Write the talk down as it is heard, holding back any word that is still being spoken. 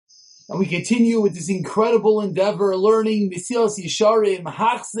And we continue with this incredible endeavor, learning Mesilas Yesharim,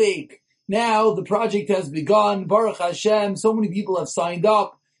 Hachzik. Now the project has begun. Baruch Hashem. So many people have signed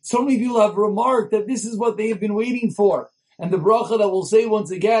up. So many people have remarked that this is what they have been waiting for. And the bracha that we'll say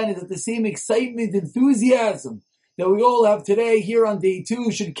once again is that the same excitement, enthusiasm that we all have today here on day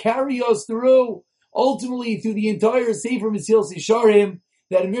 2 should carry us through, ultimately through the entire Sefer Mesilas Yesharim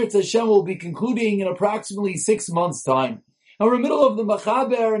that Mirz Hashem will be concluding in approximately 6 months' time. Now we're in the middle of the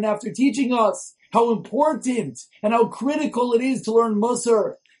Machaber, and after teaching us how important and how critical it is to learn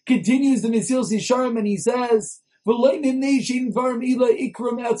Musar, continues the Mesilas Yesharim and he says, and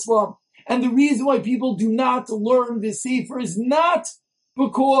the reason why people do not learn this Sefer is not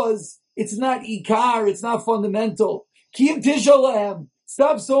because it's not Ikar, it's not fundamental. Kiyim Tishalehem,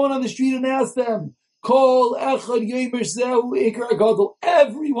 stop someone on the street and ask them,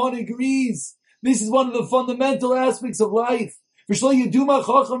 everyone agrees. This is one of the fundamental aspects of life. And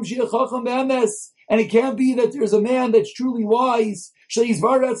it can't be that there's a man that's truly wise. If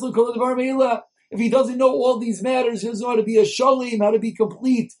he doesn't know all these matters, he doesn't know how to be a shalim, how to be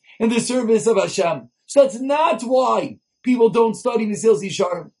complete in the service of Hashem. So that's not why people don't study Mesilas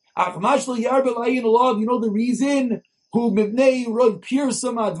Yesharim. You know the reason?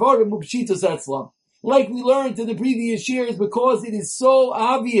 Like we learned in the previous years, because it is so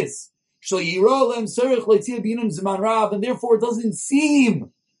obvious. And therefore it doesn't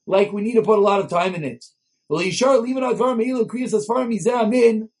seem like we need to put a lot of time in it.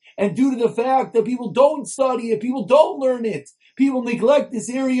 And due to the fact that people don't study it, people don't learn it, people neglect this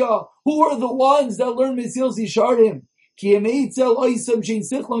area, who are the ones that learn Mesilas Yesharim?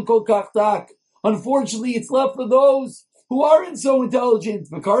 Unfortunately, it's left for those who aren't so intelligent.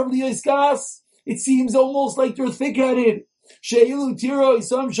 It seems almost like they're thick-headed. For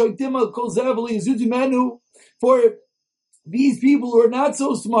these people who are not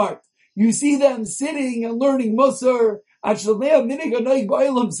so smart, you see them sitting and learning Musar. Says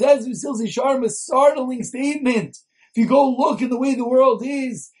Mesilas Yesharim, a startling statement. If you go look in the way the world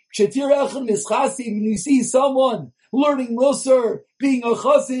is, when you see someone learning Musar, being a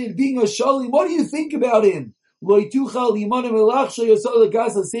chassid, being a shalim, what do you think about him? You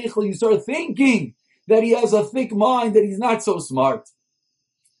start thinking that he has a thick mind, that he's not so smart.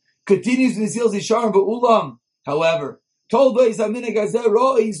 Continues Mesilas Yesharim, but ulam, however,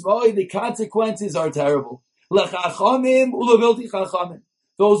 the consequences are terrible. Those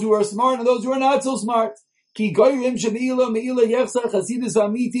who are smart and those who are not so smart. Because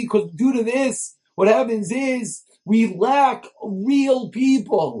due to this, what happens is we lack real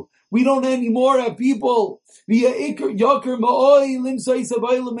people. We don't anymore have people. And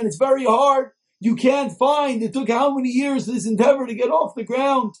it's very hard. You can't find, it took how many years for this endeavor to get off the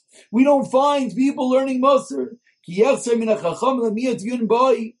ground. We don't find people learning Musar.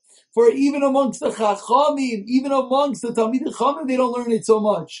 For even amongst the Chachamim, even amongst the Talmidei Chachamim, they don't learn it so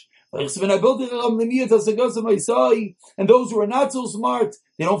much. And those who are not so smart,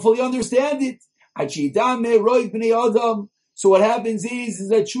 they don't fully understand it. So what happens is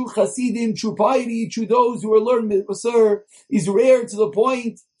that true Chasidim, true piety, true those who are learning Musar is rare to the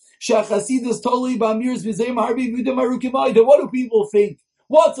point that what do people think?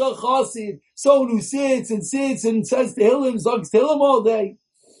 What's a Chasid? Someone who sits and says Tehillim, Zogs Tehillim all day.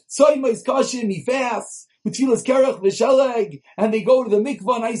 Soymais Kashim, he fasts with Tfilas Kerach v'Shaleg, and they go to the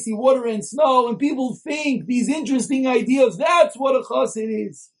mikvah and icy water and snow, and people think these interesting ideas. That's what a Chasid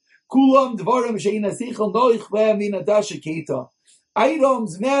is. Kulam dvarim she'ina seichel noich v'hem min adasha keita.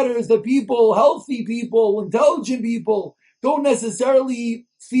 Items, matters that people, healthy people, intelligent people, don't necessarily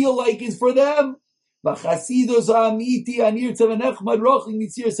feel like is for them. And what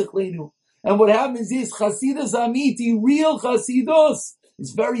happens is Chasidus Amiti, real Chasidus,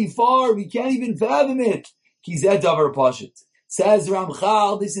 is very far. We can't even fathom it. Says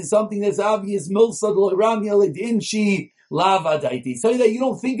Ramchal, this is something that's obvious. Something that you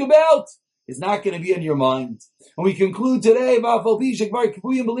don't think about is not going to be in your mind. And we conclude today,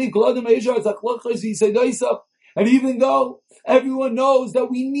 and even though everyone knows that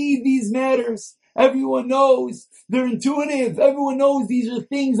we need these matters, everyone knows they're intuitive, everyone knows these are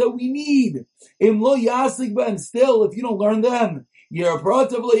things that we need. Still, if you don't learn them, you know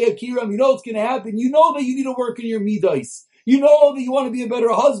what's going to happen. You know that you need to work on your midas. You know that you want to be a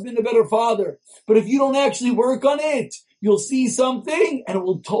better husband, a better father. But if you don't actually work on it, you'll see something and it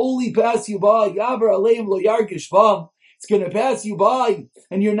will totally pass you by. It's going to pass you by,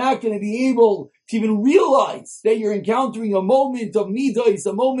 and you're not going to be able to even realize that you're encountering a moment of midas,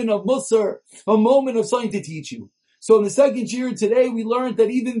 a moment of musar, a moment of something to teach you. So in the second year today, we learned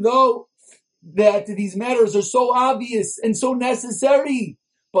that even though that these matters are so obvious and so necessary,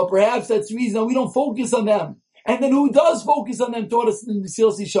 but perhaps that's the reason we don't focus on them. And then who does focus on them taught us in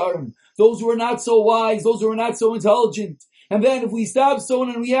Mesilas Yesharim? Those who are not so wise, those who are not so intelligent. And then if we stop someone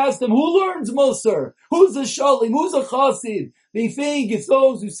and we ask them, who learns Musar? Who's a Shalim? Who's a Chassid? They think it's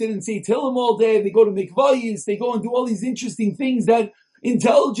those who sit and say Tillim all day, they go to Mikvayis, they go and do all these interesting things that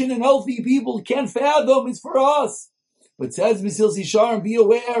intelligent and healthy people can't fathom. It's for us. But says Mesilas Yesharim, be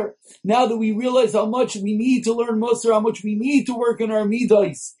aware, now that we realize how much we need to learn Musar, how much we need to work on our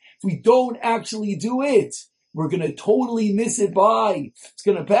Midas, if we don't actually do it, we're going to totally miss it by. It's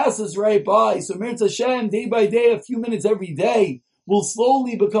going to pass us right by. So Mirz Hashem, day by day, a few minutes every day, we'll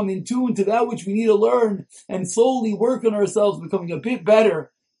slowly become in tune to that which we need to learn and slowly work on ourselves becoming a bit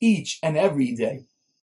better each and every day.